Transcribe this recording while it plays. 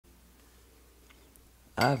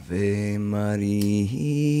Ave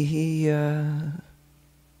Maria,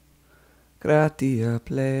 gratia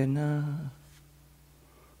plena,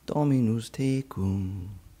 Dominus tecum,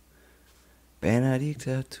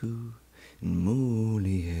 benedicta tu in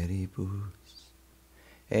mulieribus,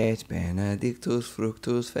 et benedictus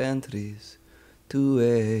fructus ventris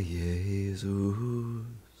tuae, Iesus.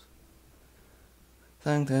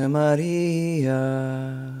 Sancta Maria,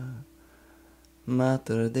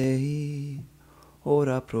 Mater Dei,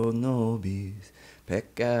 ora pro nobis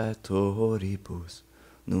peccatoribus,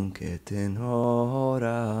 nunc et in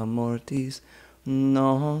hora mortis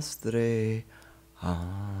nostrae.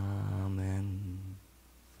 Amen.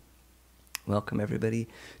 Welcome everybody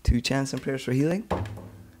to Chants and Prayers for Healing.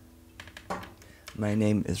 My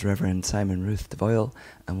name is Reverend Simon Ruth DeVoyle,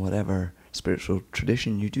 and whatever spiritual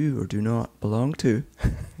tradition you do or do not belong to,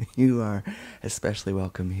 you are especially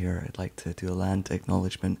welcome here. I'd like to do a land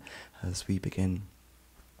acknowledgement as we begin.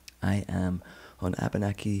 I am on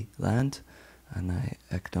Abenaki land, and I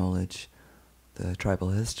acknowledge the tribal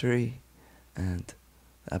history and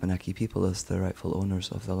the Abenaki people as the rightful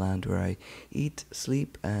owners of the land where I eat,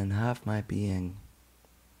 sleep, and have my being.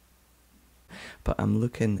 But I'm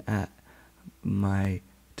looking at my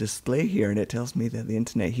display here, and it tells me that the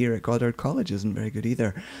internet here at Goddard College isn't very good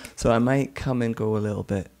either. So I might come and go a little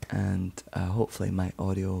bit, and hopefully my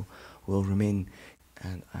audio will remain,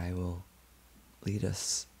 and I will lead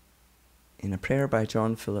us in a prayer by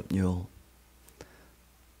John Philip Newell.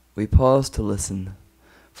 We pause to listen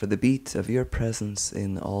for the beat of your presence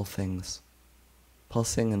in all things,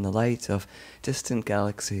 pulsing in the light of distant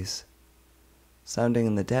galaxies, sounding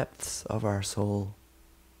in the depths of our soul,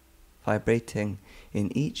 vibrating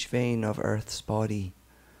in each vein of Earth's body,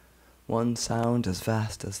 one sound as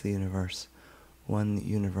vast as the universe, one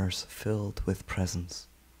universe filled with presence,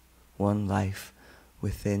 one life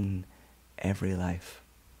within every life.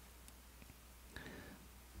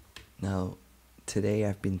 Now, today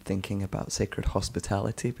I've been thinking about sacred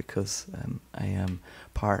hospitality because I am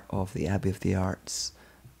part of the Abbey of the Arts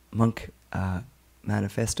monk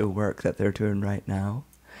manifesto work that they're doing right now,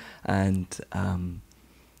 and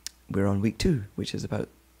we're on week 2, which is about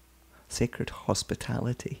sacred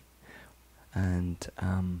hospitality. And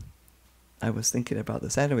I was thinking about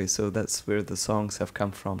this anyway, so that's where the songs have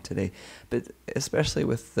come from today. But especially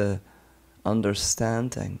with the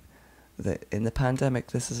understanding that in the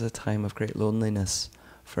pandemic, this is a time of great loneliness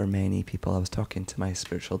for many people. I was talking to my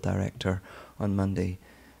spiritual director on Monday,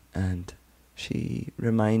 and she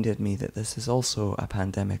reminded me that this is also a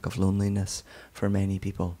pandemic of loneliness for many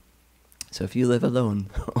people. So if you live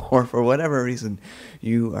alone, or for whatever reason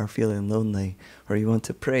you are feeling lonely, or you want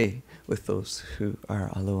to pray with those who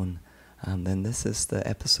are alone, then this is the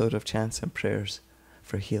episode of Chants and Prayers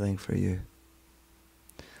for Healing for you.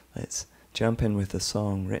 Let's jump in with a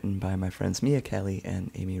song written by my friends Mia Kelly and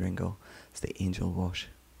Amy Ringo. It's the Angel Wash.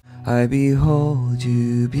 I behold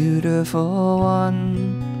you, beautiful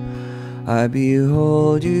one. I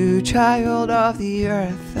behold you, child of the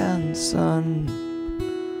earth and sun.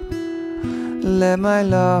 Let my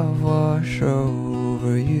love wash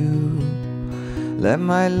over you. Let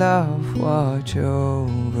my love watch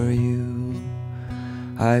over you.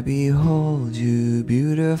 I behold you,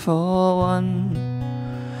 beautiful one.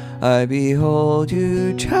 I behold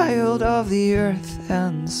you, child of the earth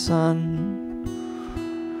and sun.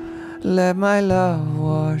 Let my love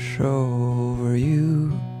wash over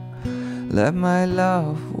you. Let my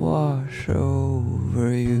love wash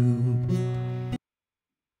over you.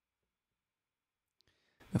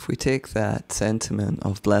 If we take that sentiment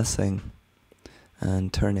of blessing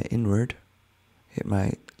and turn it inward, it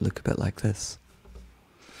might look a bit like this.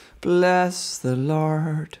 Bless the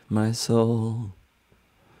Lord, my soul,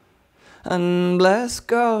 and bless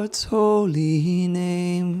God's holy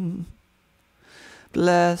name.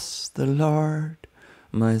 Bless the Lord,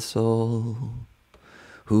 my soul,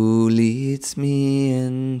 who leads me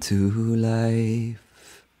into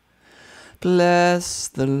life. Bless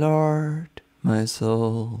the Lord, my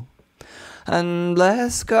soul, and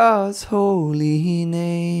bless God's holy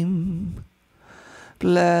name.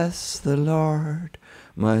 Bless the Lord,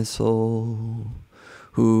 my soul,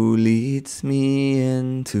 who leads me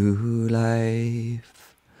into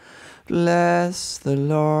life. Bless the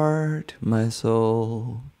Lord, my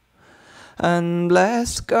soul, and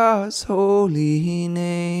bless God's holy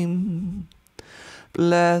name.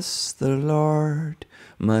 Bless the Lord,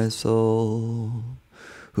 my soul,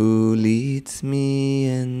 who leads me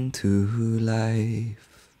into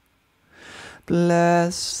life.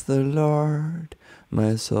 Bless the Lord,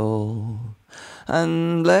 my soul,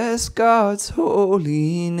 and bless God's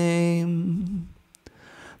holy name.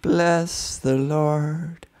 Bless the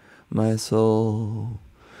Lord, my soul,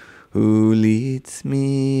 who leads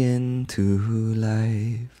me into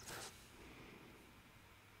life.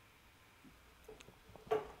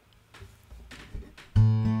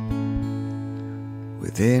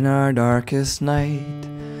 Within our darkest night,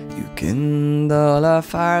 you kindle a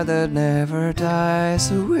fire that never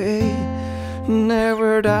dies away,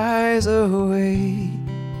 never dies away.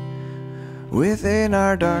 Within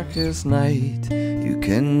our darkest night, you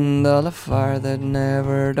kindle a fire that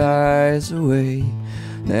never dies away,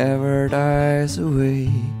 never dies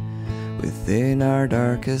away. Within our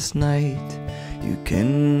darkest night, you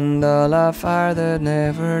kindle a fire that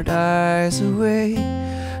never dies away,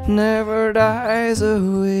 never dies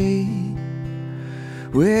away.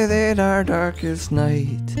 Within our darkest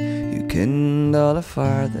night, you kindle a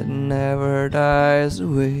fire that never dies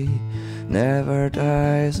away, never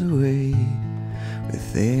dies away.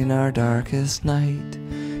 Within our darkest night,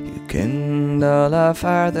 you kindle a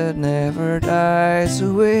fire that never dies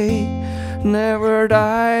away, never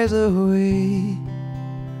dies away.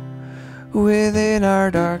 Within our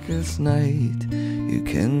darkest night, you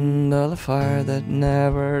kindle a fire that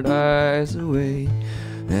never dies away,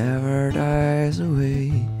 never dies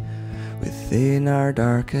away. Within our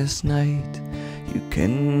darkest night, you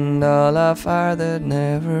kindle a fire that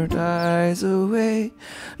never dies away,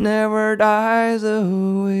 never dies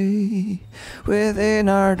away. Within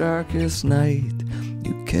our darkest night,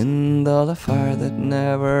 you kindle a fire that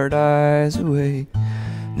never dies away,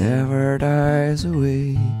 never dies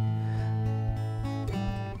away.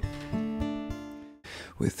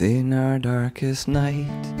 Within our darkest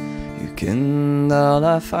night, you kindle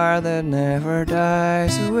a fire that never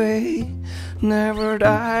dies away, never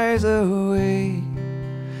dies away.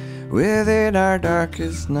 Within our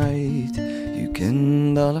darkest night, you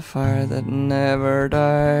kindle a fire that never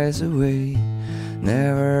dies away,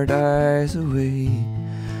 never dies away.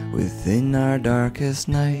 Within our darkest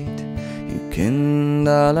night, you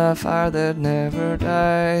kindle a fire that never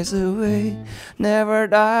dies away, never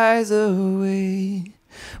dies away.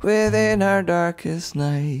 Within our darkest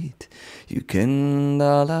night, you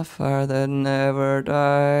kindle a fire that never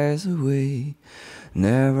dies away,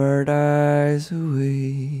 never dies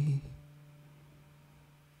away.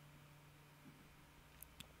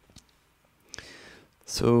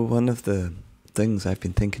 So one of the things I've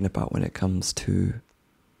been thinking about when it comes to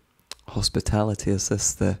hospitality is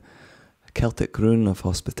the Celtic rune of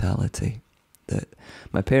hospitality. That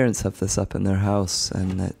my parents have this up in their house,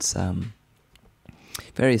 and it's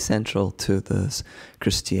very central to the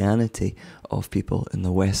Christianity of people in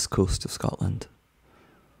the west coast of Scotland.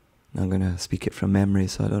 And I'm going to speak it from memory,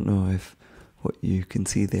 so I don't know if what you can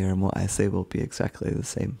see there and what I say will be exactly the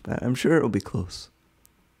same, but I'm sure it'll be close.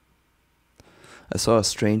 I saw a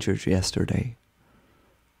stranger yesterday,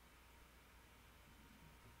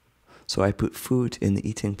 so I put food in the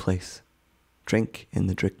eating place, drink in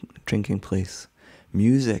the drinking place,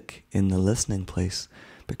 music in the listening place,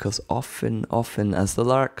 because often, as the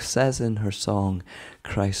lark says in her song,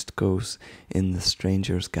 Christ goes in the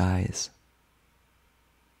stranger's guise.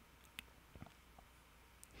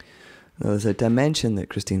 Now, there's a dimension that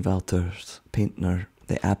Christine Walters, painter,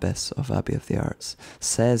 the abbess of Abbey of the Arts,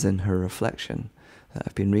 says in her reflection that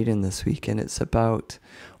I've been reading this week, and it's about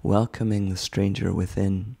welcoming the stranger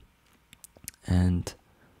within. And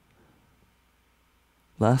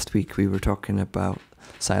last week we were talking about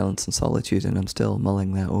silence and solitude, and I'm still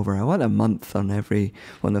mulling that over. I want a month on every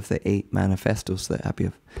one of the 8 manifestos that Abbey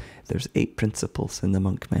of... There's 8 principles in the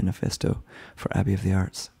Monk Manifesto for Abbey of the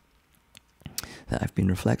Arts that I've been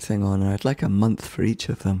reflecting on, and I'd like a month for each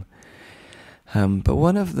of them. But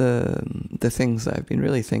one of the things that I've been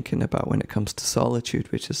really thinking about when it comes to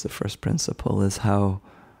solitude, which is the first principle, is how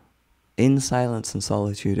in silence and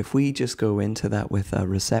solitude, if we just go into that with a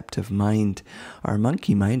receptive mind, our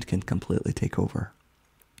monkey mind can completely take over.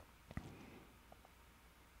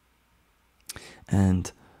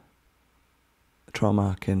 And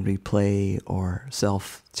trauma can replay, or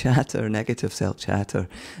self-chatter, negative self-chatter.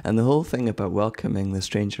 And the whole thing about welcoming the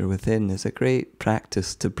stranger within is a great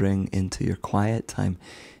practice to bring into your quiet time,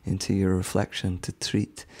 into your reflection, to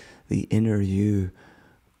treat the inner you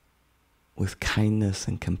with kindness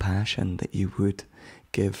and compassion that you would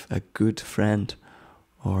give a good friend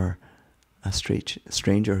or a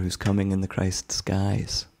stranger who's coming in the Christ's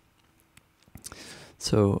guise.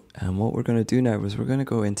 So what we're going to do now is we're going to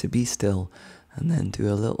go into Be Still, and then do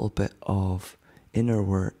a little bit of inner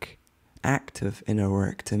work, active inner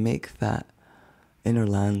work, to make that inner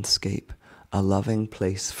landscape a loving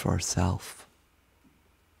place for self.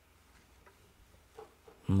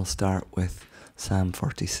 And we'll start with Psalm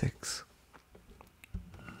 46.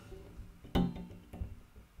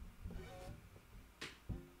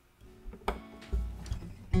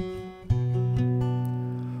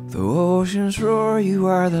 oceans roar, you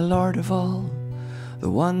are the Lord of all, the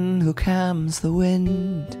one who calms the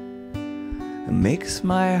wind and makes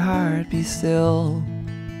my heart be still.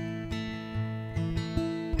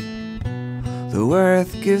 The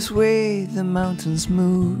earth gives way, the mountains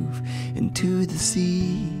move into the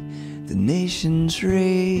sea, the nations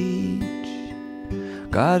rage.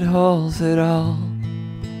 God holds it all,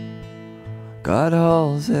 God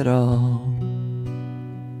holds it all.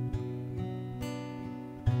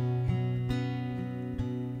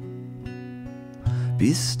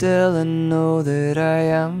 Be still and know that I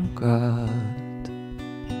am God.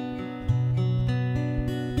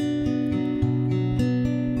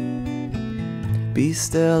 Be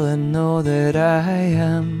still and know that I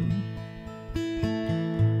am.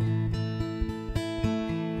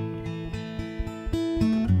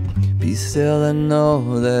 Be still and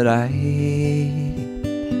know that I.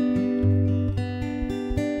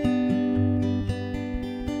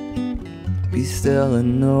 Be still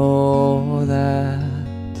and know that.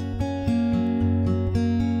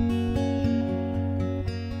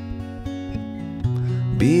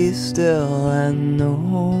 Be still and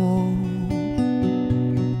know.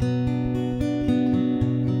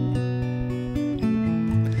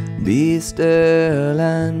 Be still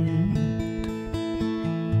and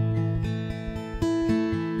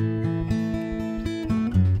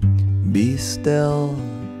be still.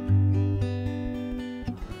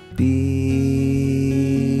 Be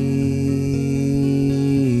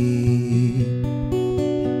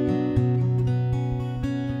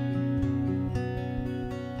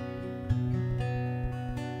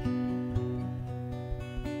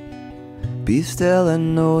Be still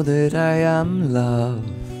and know that I am love.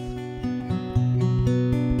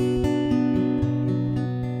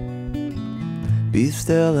 Be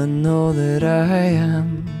still and know that I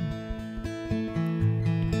am.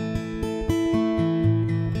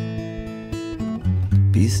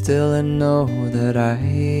 Be still and know that I.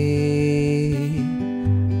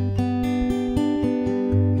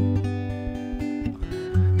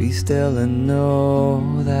 Be still and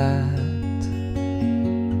know that.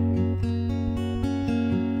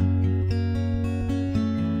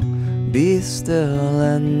 Be still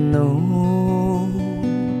and know.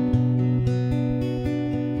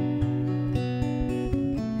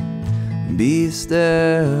 Be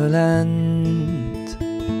still and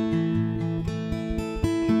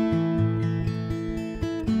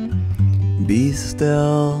be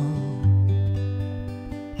still.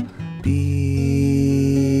 Be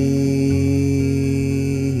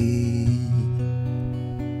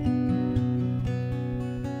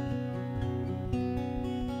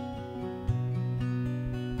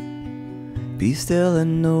Be still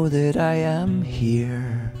and know that I am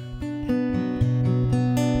here.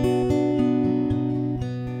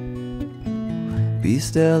 Be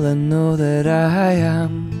still and know that I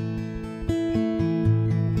am.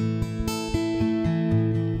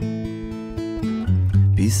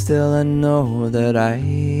 Be still and know that I.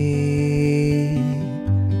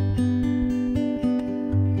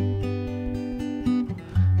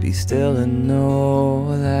 Be still and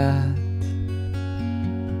know that.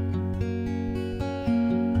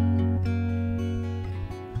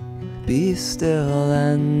 Be still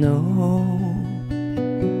and know.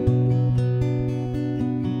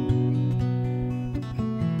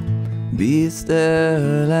 Be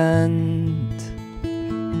still and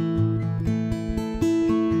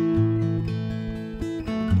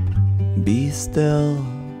be still.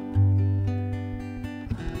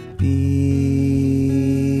 Be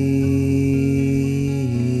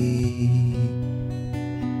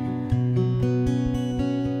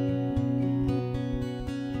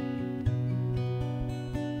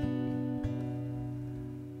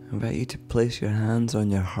I invite you to place your hands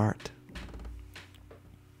on your heart.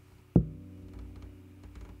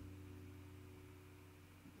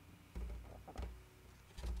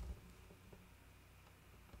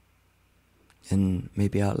 And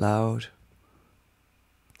maybe out loud,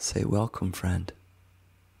 say, welcome, friend.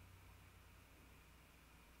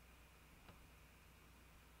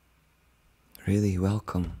 Really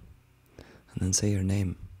welcome. And then say your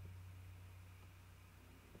name.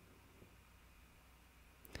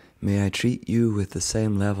 May I treat you with the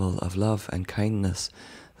same level of love and kindness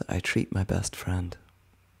that I treat my best friend.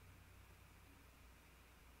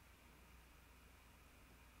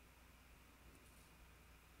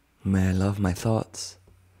 May I love my thoughts,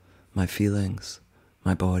 my feelings,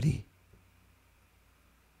 my body.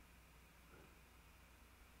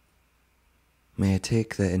 May I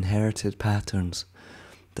take the inherited patterns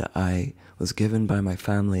that I was given by my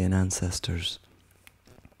family and ancestors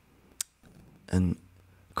and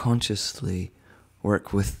consciously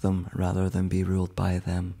work with them rather than be ruled by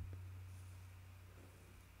them.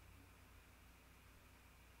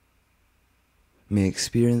 May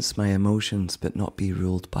experience my emotions but not be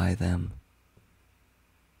ruled by them.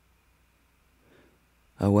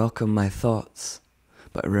 I welcome my thoughts,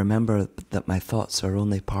 but remember that my thoughts are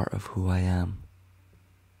only part of who I am.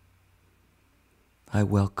 I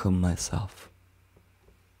welcome myself.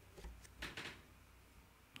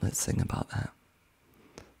 Let's sing about that.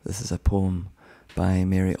 This is a poem by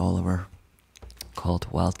Mary Oliver called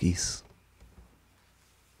Wild Geese.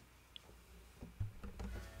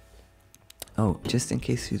 Oh, just in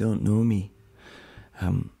case you don't know me,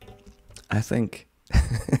 I think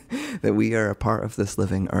that we are a part of this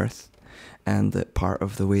living earth, and that part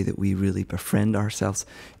of the way that we really befriend ourselves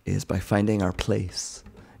is by finding our place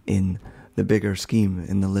in the bigger scheme,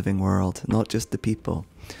 in the living world, not just the people,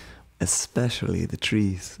 especially the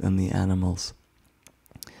trees and the animals.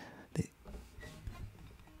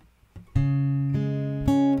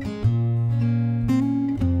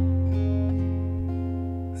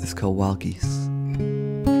 It's called Wild Geese.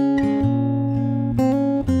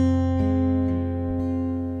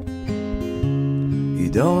 You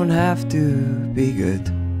don't have to be good.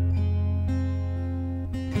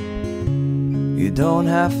 You don't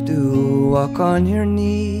have to walk on your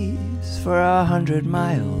knees for 100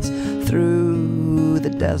 miles through the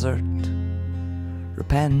desert,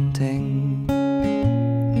 repenting.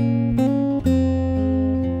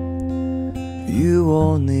 You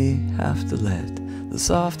only have to let the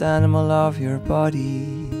soft animal of your body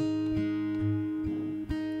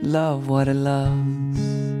love what it loves.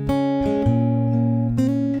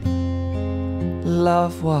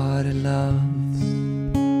 Love what it loves.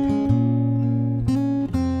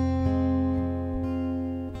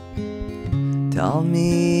 Tell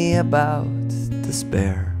me about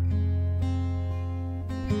despair,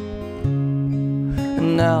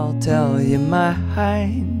 and I'll tell you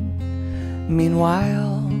mine.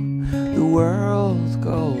 Meanwhile, the world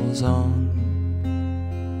goes on.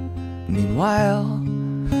 Meanwhile,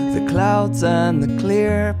 the clouds and the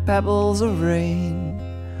clear pebbles of rain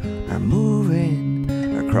are moving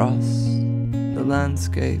across the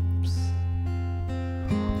landscapes,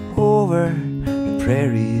 over the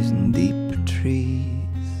prairies and deep trees.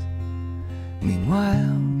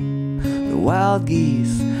 Meanwhile, the wild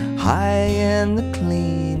geese high in the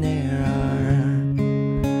clean air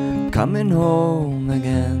are coming home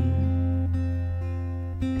again.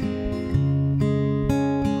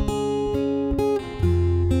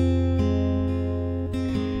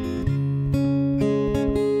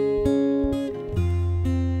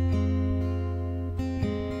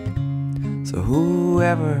 So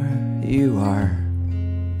whoever you are,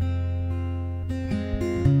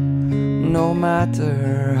 no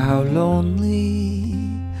matter how lonely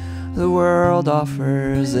the world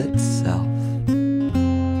offers itself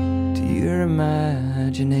to your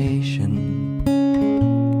imagination,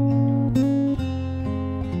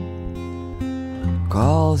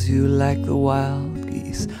 calls you like the wild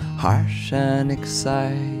geese, harsh and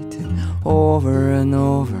excited, over and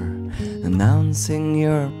over, announcing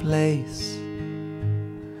your place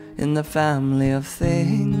in the family of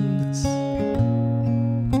things,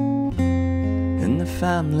 in the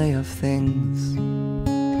family of things.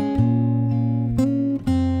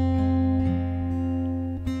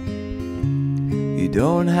 You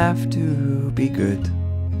don't have to be good.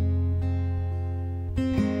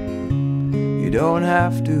 You don't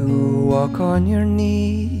have to walk on your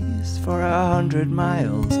knees for 100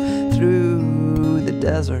 miles through the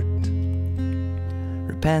desert,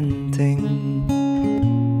 repenting.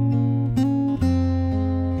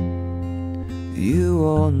 You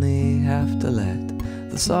only have to let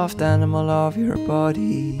the soft animal of your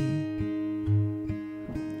body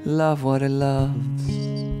love what it loves.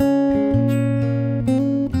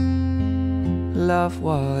 Love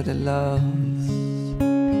what it loves.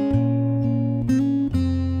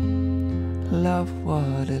 Love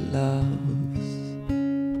what it loves.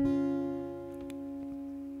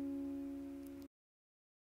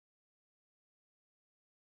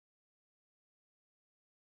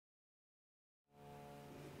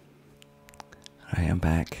 I am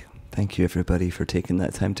back. Thank you everybody for taking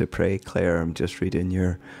that time to pray. Claire, I'm just reading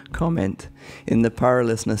your comment. In the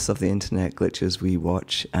powerlessness of the internet glitches, we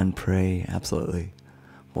watch and pray. Absolutely.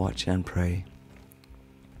 Watch and pray.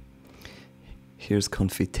 Here's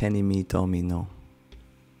Confitenimi Domino,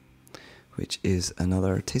 which is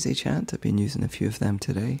another Taizé chant. I've been using a few of them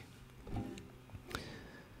today.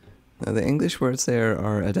 Now the English words there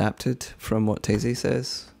are adapted from what Taizé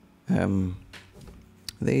says.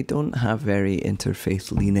 they don't have very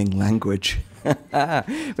interfaith-leaning language,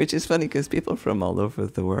 which is funny because people from all over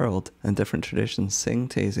the world and different traditions sing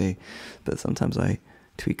Taizé, but sometimes I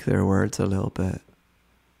tweak their words a little bit.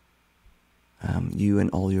 You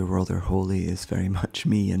and all your world are holy is very much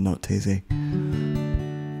me and not Taizé.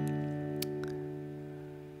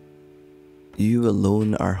 You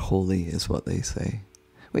alone are holy is what they say,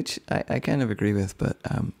 which I kind of agree with, but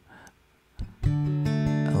I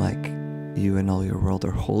like you and all your world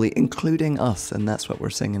are holy, including us, and that's what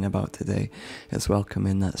we're singing about today, is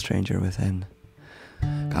welcoming that stranger within.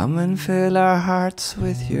 Come and fill our hearts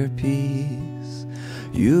with your peace.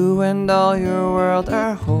 You and all your world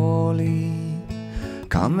are holy.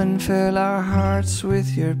 Come and fill our hearts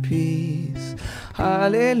with your peace.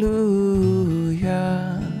 Hallelujah.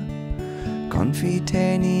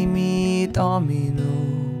 Confiteni mi Domino,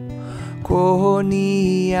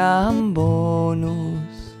 quoniam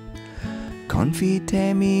bonus.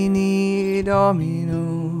 Confitemi ni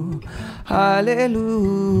Domino,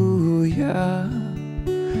 Hallelujah.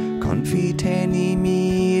 Confiteni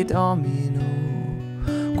mi Domino,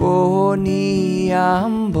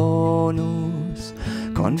 quoniam bonus.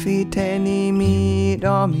 Confiteni mi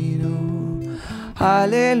Domino,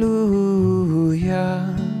 Hallelujah.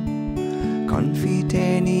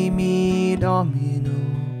 Confiteni mi Domino,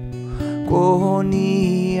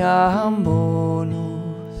 quoniam bonus.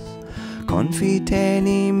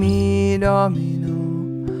 Confiteni mi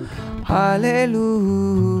Domino, Hallelujah.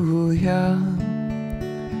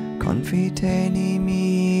 Confiteni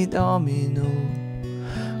mi Domino,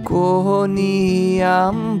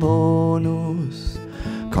 quoniam bonus.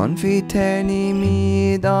 Confiteni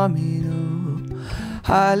mi Domino,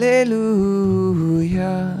 Hallelujah.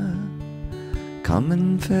 Come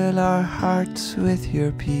and fill our hearts with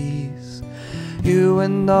your peace. You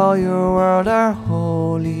and all your world are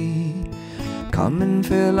holy. Come and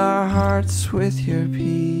fill our hearts with your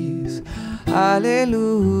peace.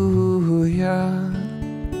 Hallelujah.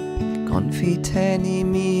 Confiteni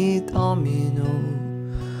mi Domino,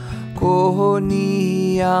 quoniam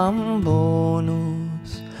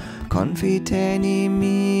bonus. Confiteni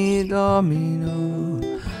mi Domino,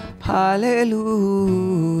 Hallelujah.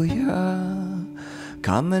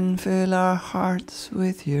 Come and fill our hearts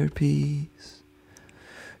with your peace.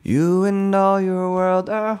 You and all your world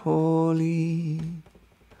are holy.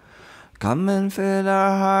 Come and fill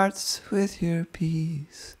our hearts with your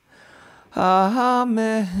peace.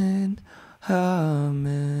 Amen,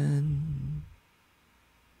 amen.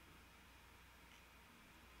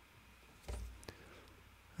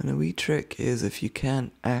 And a wee trick is, if you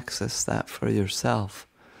can't access that for yourself,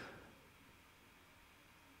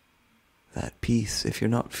 that peace, if you're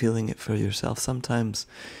not feeling it for yourself, sometimes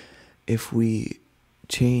if we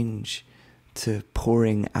change to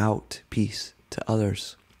pouring out peace to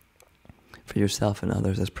others, for yourself and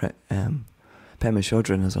others, as Pema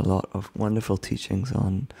Chodron has a lot of wonderful teachings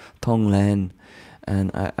on Tonglen, and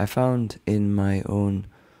I found in my own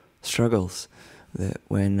struggles that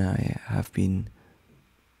when I have been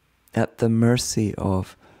at the mercy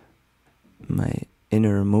of my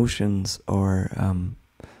inner emotions or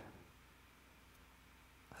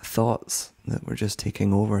thoughts that were just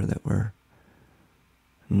taking over, that were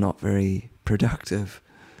not very productive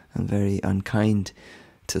and very unkind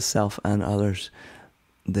to self and others,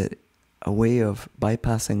 that a way of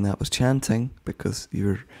bypassing that was chanting, because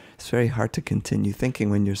it's very hard to continue thinking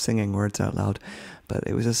when you're singing words out loud, but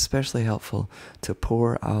it was especially helpful to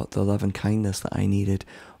pour out the love and kindness that I needed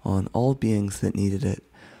on all beings that needed it.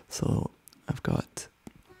 So I've got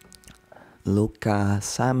Loka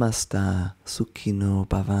samasta sukhino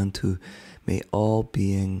bhavantu. May all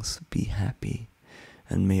beings be happy,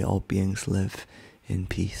 and may all beings live in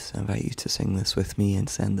peace. I invite you to sing this with me and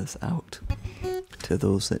send this out to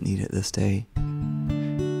those that need it this day.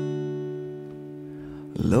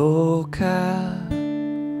 Loka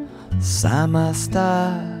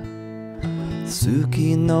samasta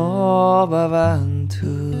sukhino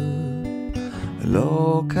bhavantu.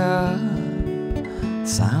 Loka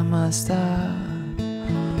samasta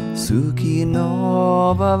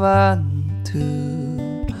sukhino bhavantu.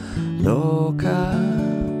 Loka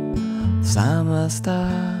samasta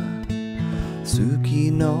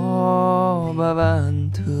sukhino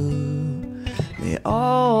bhavantu. May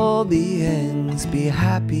all beings be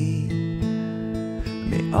happy.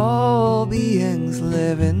 May all beings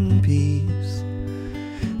live in peace.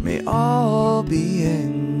 May all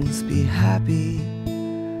beings be happy.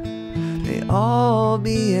 May all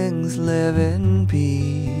beings live in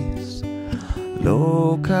peace.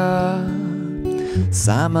 Loka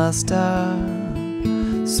samasta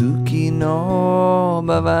sukhino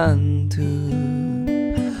bhavantu.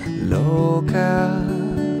 loka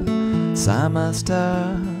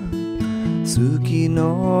samasta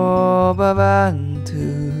sukino bhavantu.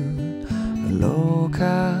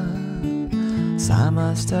 Loka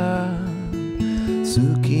samasta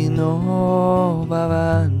sukino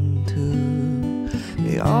bhavantu.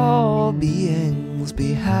 May all beings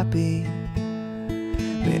be happy.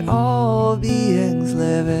 May all beings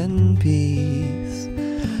live in peace.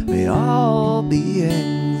 May all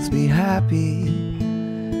beings be happy.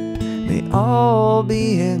 May all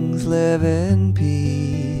beings live in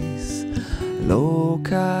peace.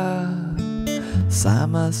 Loka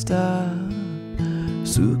samasta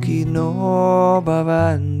sukino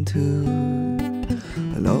bhavantu.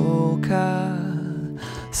 Loka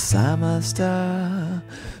samasta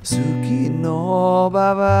sukino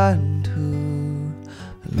bhavantu.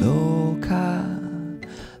 Loka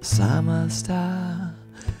samasta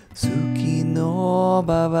sukino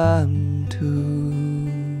bhavantu.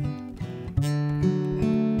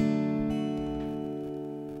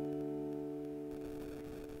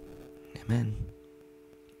 Amen.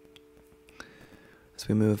 As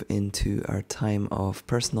we move into our time of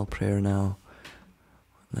personal prayer now,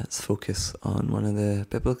 let's focus on one of the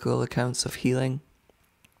biblical accounts of healing.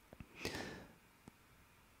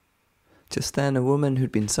 Just then a woman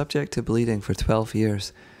who'd been subject to bleeding for 12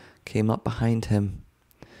 years came up behind him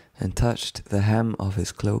and touched the hem of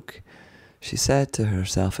his cloak. She said to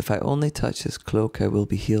herself, "If I only touch his cloak, I will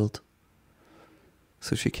be healed."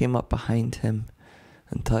 So she came up behind him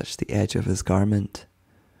and touched the edge of his garment,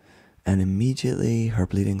 and immediately her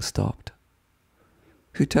bleeding stopped.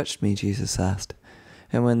 "Who touched me?" Jesus asked.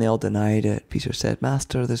 And when they all denied it, Peter said,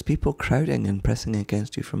 "Master, there's people crowding and pressing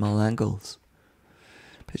against you from all angles."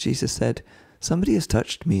 But Jesus said, "Somebody has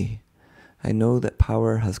touched me. I know that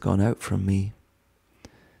power has gone out from me."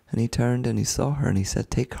 And he turned and he saw her and he said,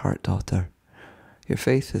 "Take heart, daughter. Your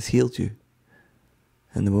faith has healed you."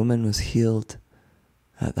 And the woman was healed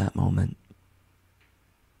at that moment.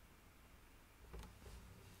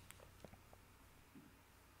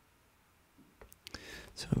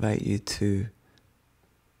 So I invite you to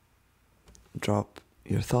drop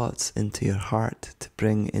your thoughts into your heart, to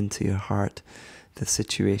bring into your heart the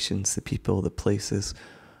situations, the people, the places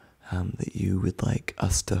that you would like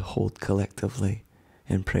us to hold collectively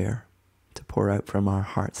in prayer, to pour out from our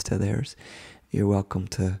hearts to theirs. You're welcome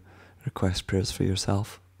to request prayers for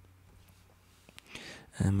yourself.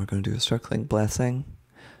 And we're going to do a circling blessing.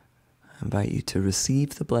 I invite you to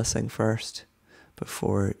receive the blessing first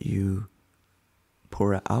before you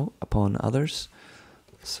pour it out upon others.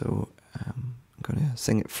 So I'm going to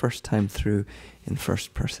sing it first time through in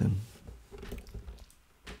first person.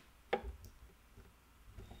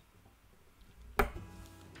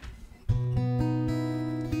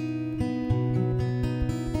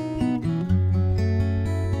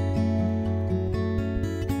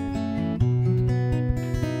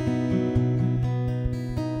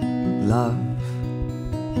 Love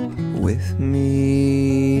with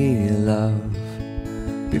me, love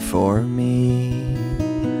before me,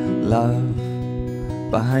 love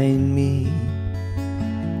behind me,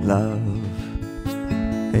 love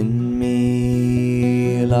in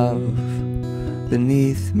me, love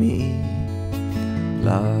beneath me,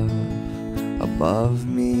 love above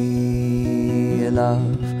me,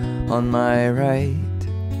 love on my right,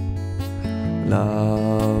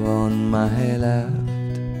 love on my left.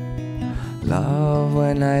 Love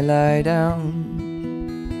when I lie down,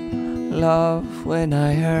 love when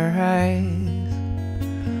I arise,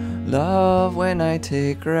 love when I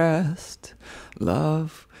take rest,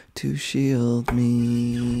 love to shield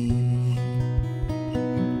me.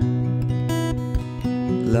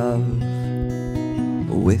 Love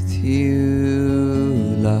with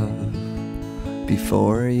you, love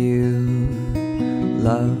before you,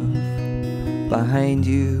 love behind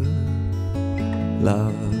you,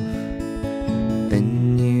 love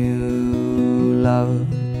in you, love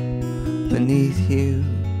beneath you,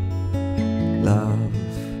 love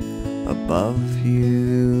above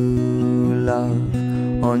you, love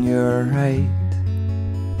on your right,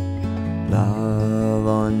 love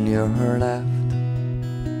on your left,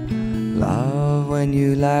 love when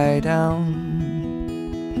you lie down,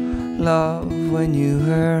 love when you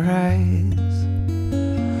arise,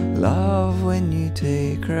 love when you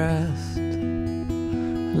take rest,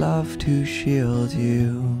 love to shield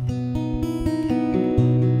you.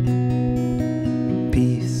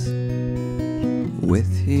 Peace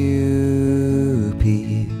with you,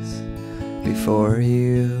 peace before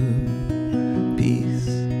you, peace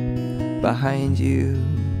behind you,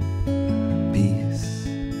 peace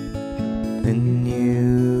in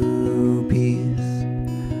you, peace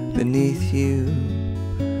beneath you,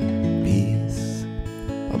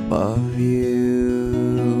 Above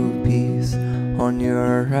you, peace on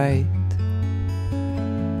your right,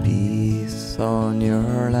 peace on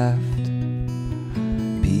your left,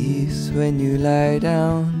 peace when you lie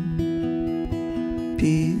down,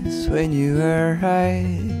 peace when you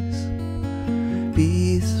arise,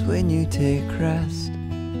 peace when you take rest,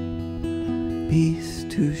 peace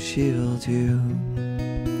to shield you.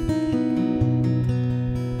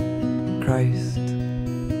 Christ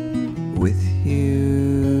with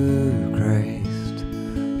you, Christ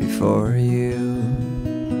before you,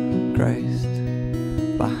 Christ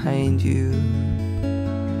behind you,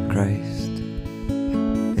 Christ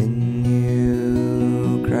in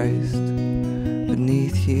you, Christ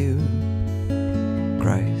beneath you,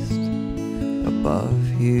 Christ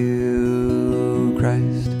above you,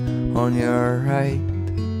 Christ on your right,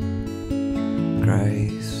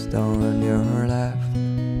 Christ on your left,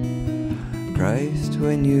 Christ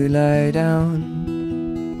when you lie down,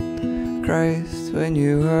 Christ when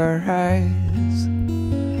you arise,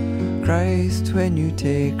 Christ when you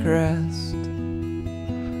take rest,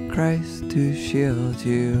 Christ to shield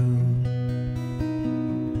you.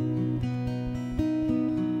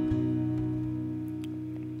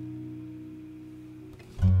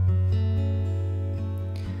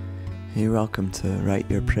 You're welcome to write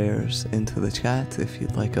your prayers into the chat if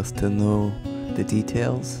you'd like us to know the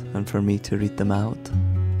details and for me to read them out.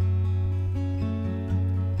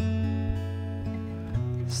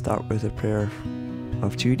 Start with a prayer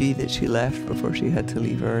of Judy that she left before she had to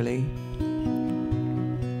leave early.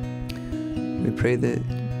 We pray that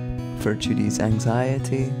for Judy's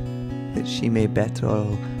anxiety, that she may better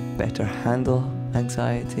handle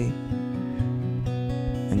anxiety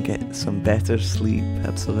and get some better sleep.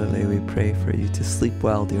 Absolutely, we pray for you to sleep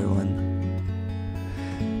well, dear one.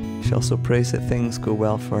 She also prays that things go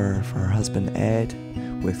well for her husband Ed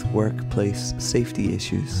with workplace safety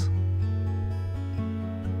issues.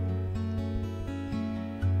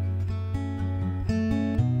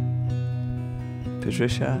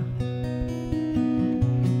 Patricia,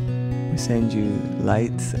 we send you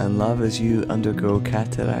light and love as you undergo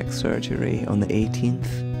cataract surgery on the 18th,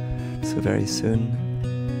 so very soon.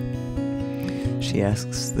 She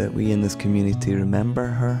asks that we in this community remember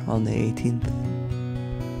her on the 18th.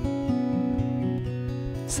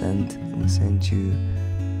 We send you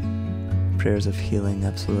prayers of healing,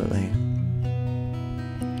 absolutely.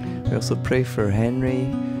 We also pray for Henry.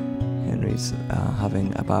 Henry's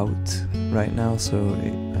having a bout right now, so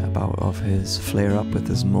a bout of his flare-up with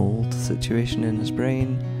his mold situation in his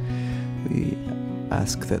brain. We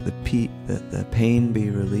ask that the pain be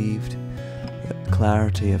relieved, that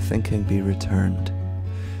clarity of thinking be returned,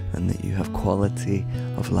 and that you have quality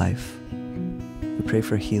of life. We pray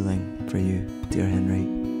for healing for you, dear Henry.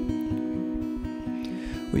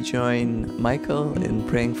 We join Michael in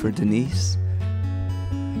praying for Denise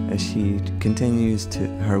as she continues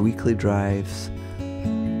her weekly drives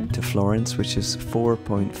to Florence, which is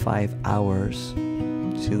 4.5 hours.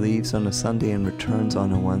 She leaves on a Sunday and returns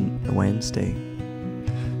on a Wednesday.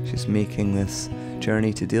 She's making this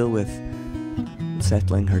journey to deal with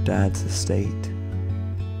settling her dad's estate.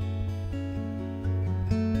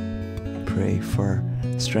 Pray for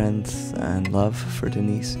strength and love for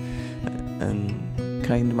Denise. And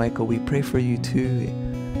kind Michael, we pray for you too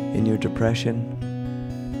in your depression.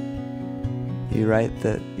 You write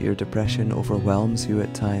that your depression overwhelms you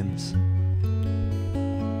at times.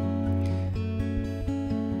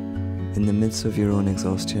 In the midst of your own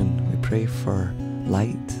exhaustion, we pray for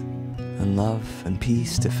light and love and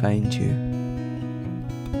peace to find you.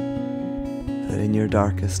 That in your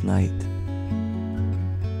darkest night,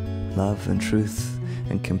 love and truth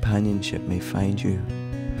and companionship may find you.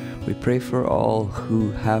 We pray for all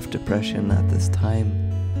who have depression at this time.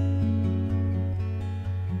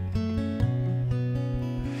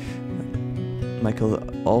 Michael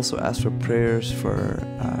also asked for prayers for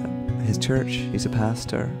his church. He's a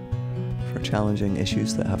pastor, for challenging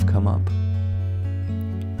issues that have come up.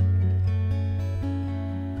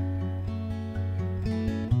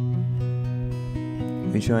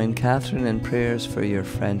 We join Catherine in prayers for your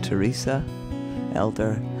friend Teresa,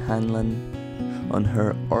 Elder Hanlon, on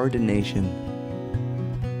her ordination.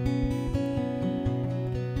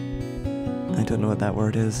 I don't know what that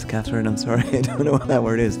word is, Catherine, I'm sorry, I don't know what that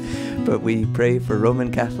word is. But we pray for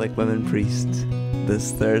Roman Catholic women priests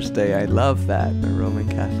this Thursday. I love that, a Roman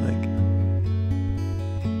Catholic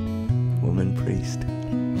woman priest.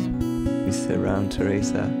 We surround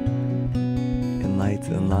Teresa in light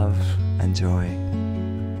and love and joy.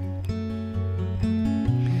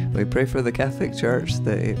 We pray for the Catholic Church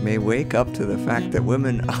that it may wake up to the fact that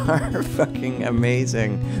women are fucking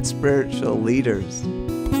amazing spiritual leaders.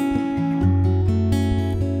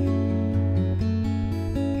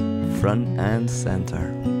 front and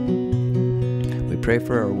center. We pray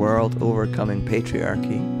for a world overcoming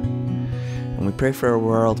patriarchy, and we pray for a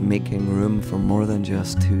world making room for more than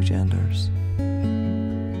just two genders.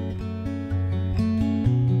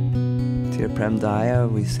 Dear Prem Daya,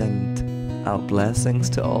 we send out blessings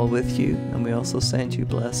to all with you, and we also send you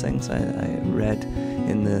blessings. I read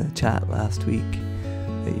in the chat last week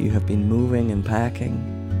that you have been moving and packing.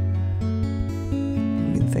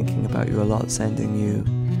 I've been thinking about you a lot, sending you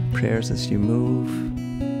prayers as you move.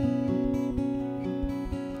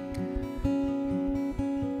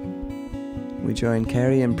 We join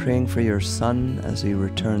Kerry in praying for your son as he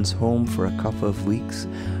returns home for a couple of weeks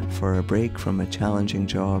for a break from a challenging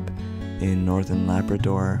job in northern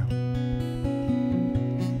Labrador.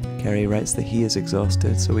 Kerry writes that he is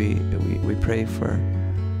exhausted, so we pray for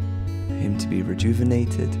him to be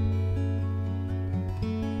rejuvenated,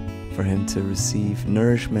 for him to receive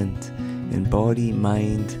nourishment in body,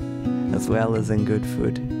 mind, as well as in good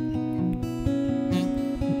food.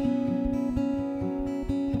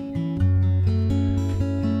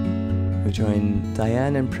 We join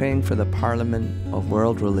Diane in praying for the Parliament of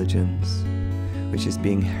World Religions, which is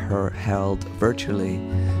being held virtually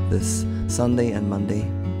this Sunday and Monday.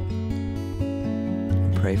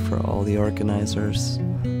 We pray for all the organisers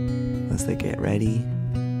as they get ready.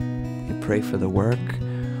 We pray for the work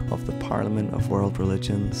of the Parliament of World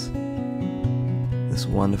Religions, this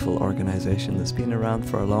wonderful organisation that's been around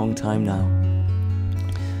for a long time now.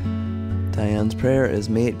 Diane's prayer is,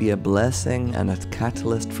 may it be a blessing and a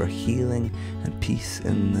catalyst for healing and peace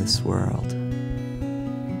in this world.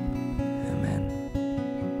 Amen.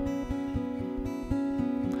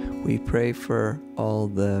 We pray for all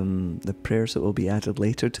the prayers that will be added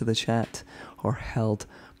later to the chat or held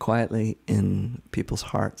quietly in people's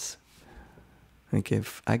hearts. I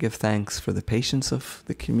give thanks for the patience of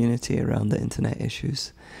the community around the internet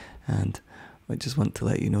issues, and I just want to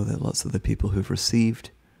let you know that lots of the people who've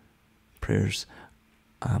received prayers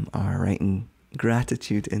are writing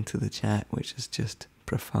gratitude into the chat, which is just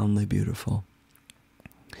profoundly beautiful.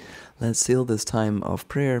 Let's seal this time of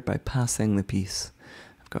prayer by passing the peace.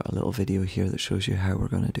 I've got a little video here that shows you how we're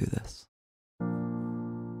going to do this.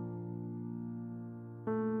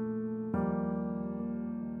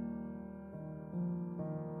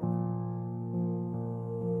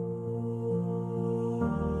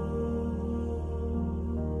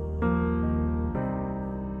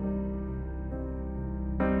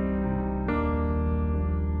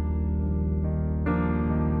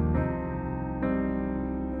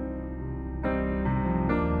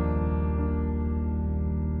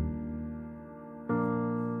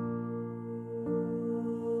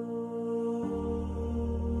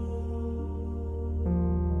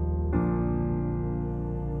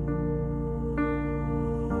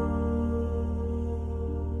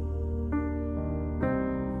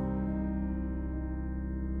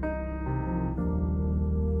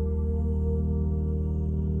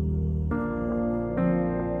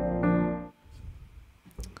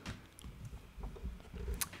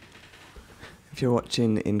 If you're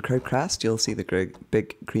watching in Crowdcast, you'll see the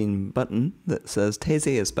big green button that says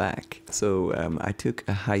Taizé is back. So I took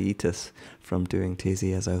a hiatus from doing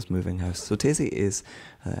Taizé as I was moving house. So Taizé is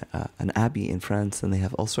an abbey in France, and they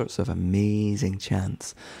have all sorts of amazing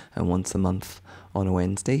chants. And once a month on a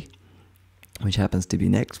Wednesday, which happens to be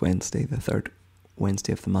next Wednesday, the third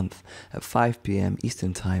Wednesday of the month, at 5 p.m.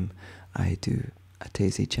 Eastern Time, I do a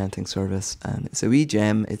Taizé chanting service, and it's a wee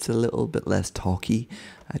gem. It's a little bit less talky.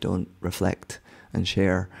 I don't reflect and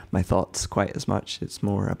share my thoughts quite as much. It's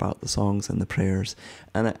more about the songs and the prayers,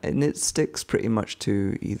 and it sticks pretty much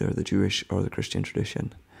to either the Jewish or the Christian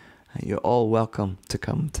tradition. You're all welcome to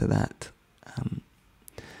come to that.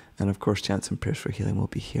 And of course, Chants and Prayers for Healing will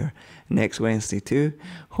be here next Wednesday too.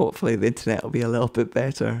 Hopefully the internet will be a little bit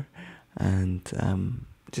better. And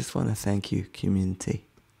just want to thank you, community.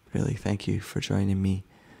 Really, thank you for joining me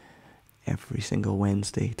every single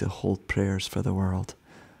Wednesday to hold prayers for the world.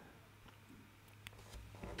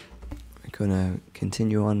 We're going to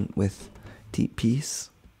continue on with Deep Peace.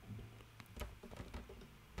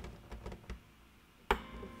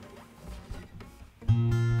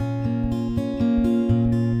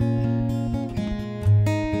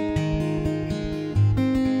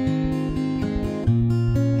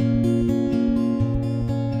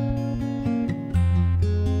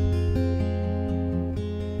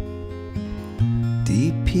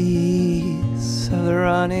 Deep peace of the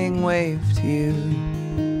running wave to you.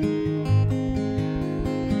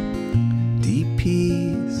 Deep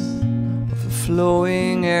peace of the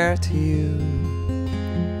flowing air to you.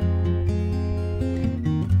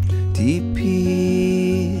 Deep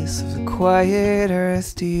peace peace of the quiet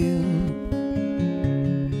earth to you.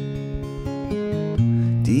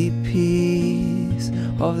 Deep peace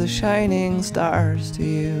of the shining stars to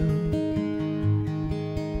you.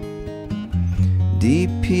 Deep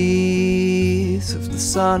peace of the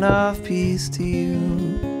Son of Peace to you.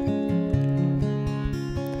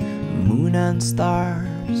 Moon and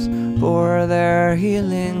stars pour their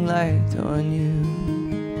healing light on you.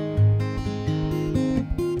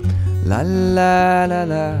 La la la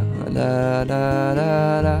la la la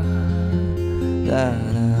la la la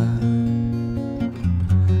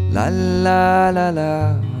la la la la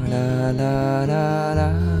la la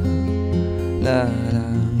la la la.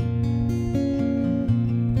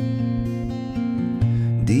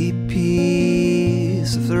 Deep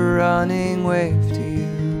peace of the running wave to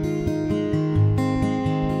you.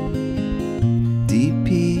 Deep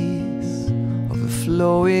peace of the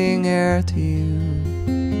flowing air to you.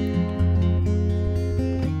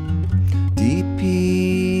 Deep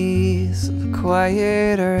peace of the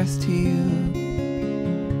quiet earth to you.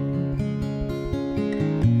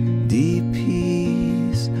 Deep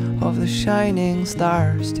peace of the shining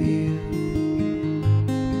stars to you.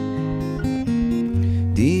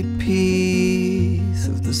 Deep peace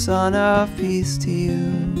of the Son of Peace to you.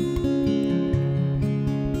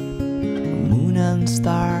 Moon and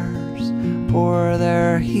stars pour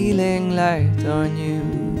their healing light on you.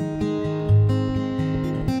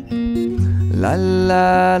 La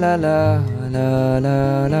la la la la la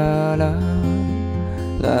la la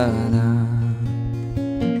la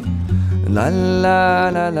la la la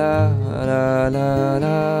la la la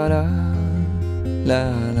la la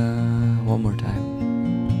la. One more time.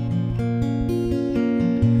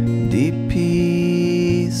 Deep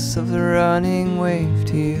peace of the running wave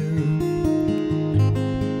to you.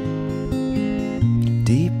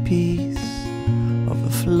 Deep peace of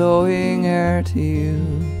the flowing air to you.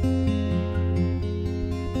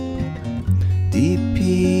 Deep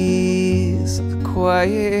peace of the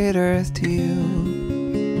quiet earth to you.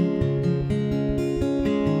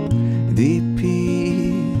 Deep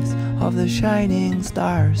peace of the shining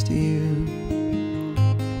stars to you.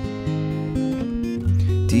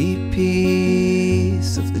 Deep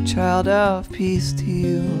peace of the child of peace to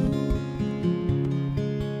you.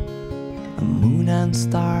 The moon and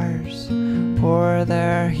stars pour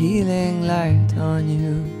their healing light on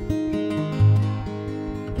you.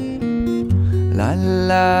 La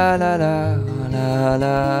la la la la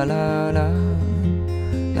la la la la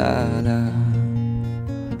la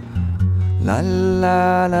la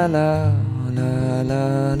la la la la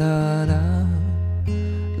la la la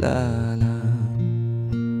la.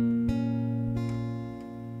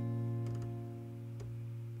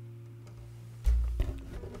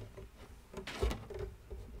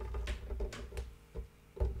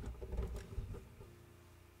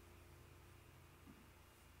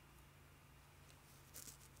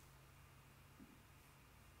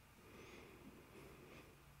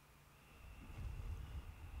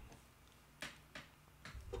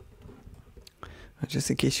 Just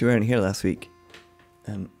in case you weren't here last week,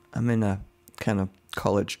 I'm in a kind of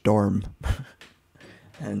college dorm,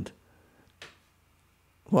 and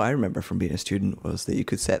what I remember from being a student was that you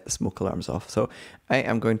could set the smoke alarms off. So I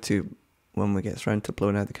am going to, when we get around to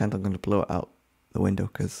blowing out the candle, I'm going to blow it out the window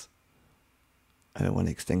because I don't want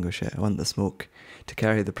to extinguish it. I want the smoke to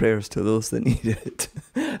carry the prayers to those that need it.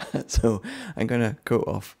 So I'm going to go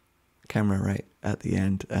off camera right at the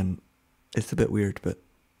end, and it's a bit weird, but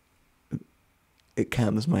it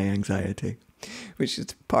calms my anxiety, which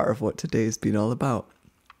is part of what today's been all about.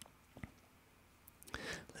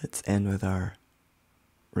 Let's end with our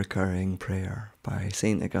recurring prayer by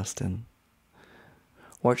St. Augustine.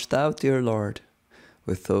 Watch thou, dear Lord,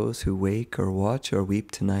 with those who wake or watch or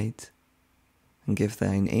weep tonight, and give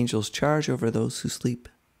thine angels charge over those who sleep.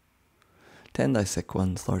 Tend thy sick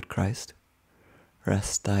ones, Lord Christ.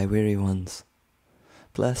 Rest thy weary ones.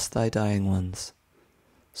 Bless thy dying ones.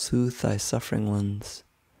 Soothe thy suffering ones,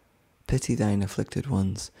 pity thine afflicted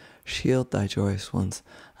ones, shield thy joyous ones,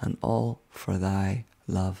 and all for thy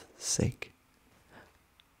love's sake.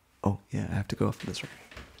 Oh yeah, I have to go off this right.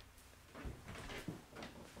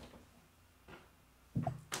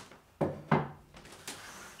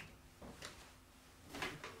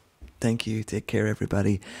 Thank you, take care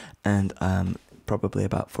everybody, and probably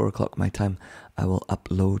about 4 o'clock my time I will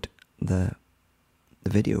upload the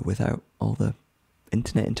video without all the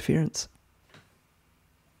internet interference.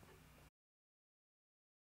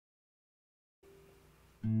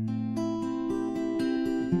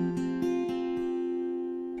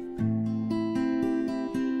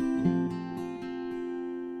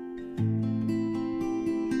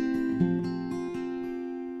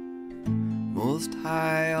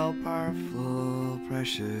 high, all-powerful,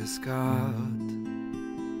 precious God.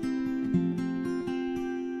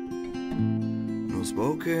 No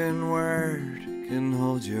spoken word can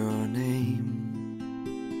hold your name.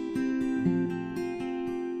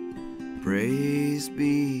 Praise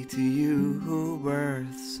be to you who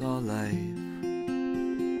births all life,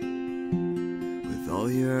 with all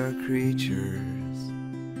your creatures.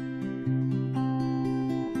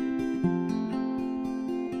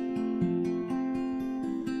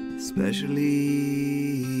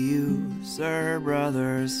 Especially you, sir,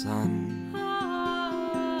 brother, son,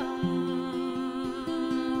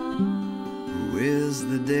 who is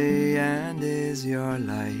the day and is your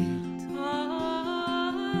light.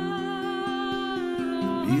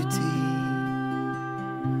 Beauty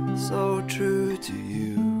so true to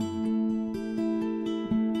you.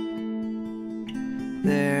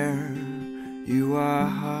 There you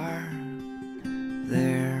are,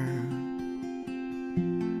 there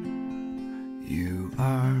you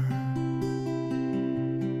are.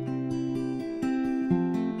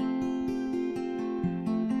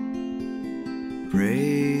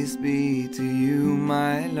 Praise be to you,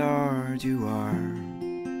 my Lord, you are.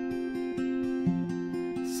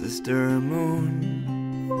 Sister moon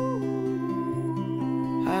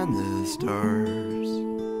and the stars,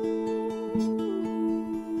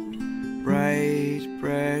 bright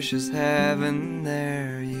precious heaven,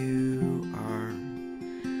 there you are,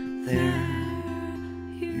 there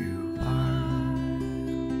you are.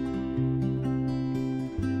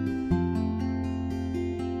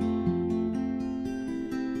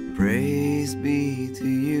 Praise be to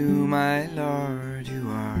you, my Lord, you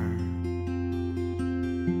are.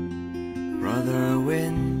 Brother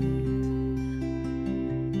wind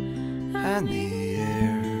and the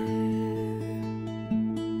air,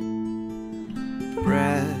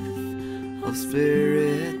 breath of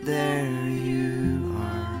spirit, there you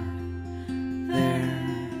are,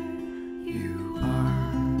 there you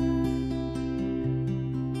are.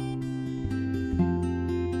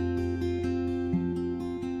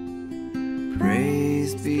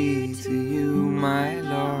 Praise be to you, my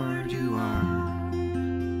Lord, you are.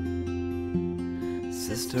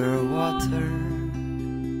 Sister water,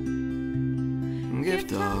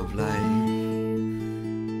 gift of life,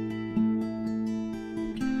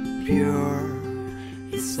 pure,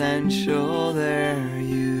 essential, there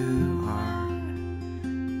you are,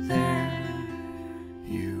 there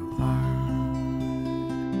you are.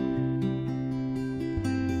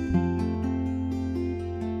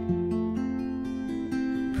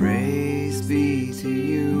 Praise be to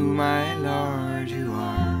you, my Lord, you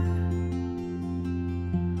are.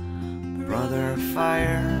 Brother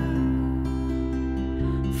fire,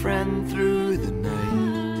 friend through the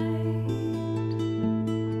night,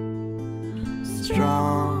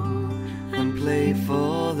 strong and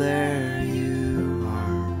playful, there you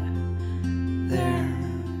are, there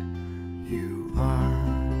you are.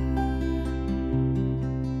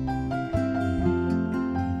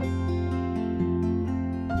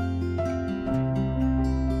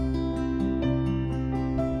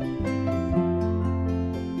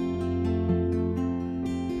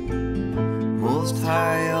 Most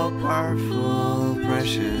high, all-powerful,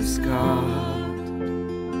 precious God,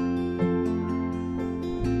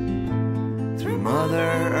 through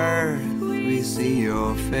Mother Earth we see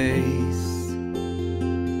your face.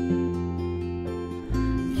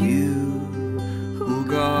 You who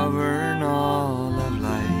govern all of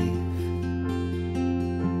life,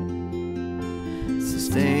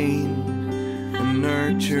 sustain and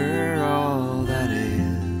nurture all that is.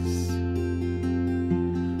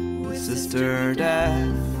 Sister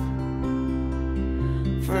death,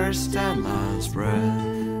 first and last breath,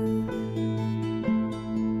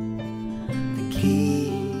 the key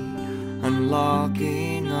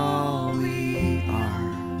unlocking all we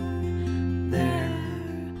are, there